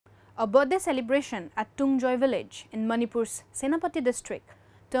A birthday celebration at Tungjoy village in Manipur's Senapati district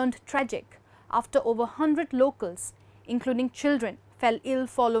turned tragic after over 100 locals, including children, fell ill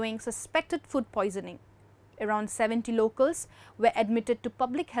following suspected food poisoning. Around 70 locals were admitted to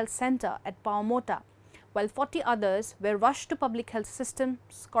Public Health Centre at Paomata, while 40 others were rushed to Public Health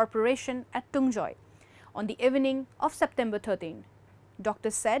Systems Corporation at Tungjoy on the evening of September 13.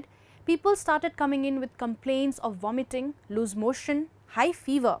 Doctors said people started coming in with complaints of vomiting, loose motion, high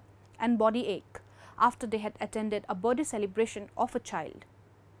fever and body ache after they had attended a birthday celebration of a child.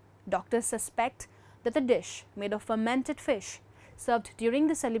 Doctors suspect that the dish made of fermented fish served during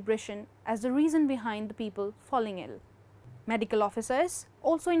the celebration as the reason behind the people falling ill. Medical officers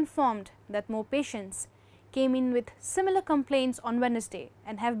also informed that more patients came in with similar complaints on Wednesday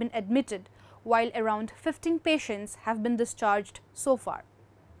and have been admitted, while around 15 patients have been discharged so far.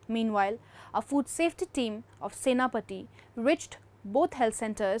 Meanwhile, a food safety team of Senapati reached both health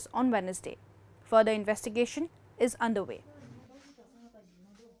centers on Wednesday. Further investigation is underway.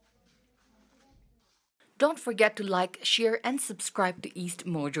 Don't forget to like, share and subscribe to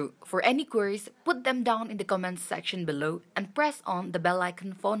EastMojo. For any queries, put them down in the comments section below and press on the bell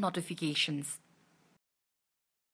icon for notifications.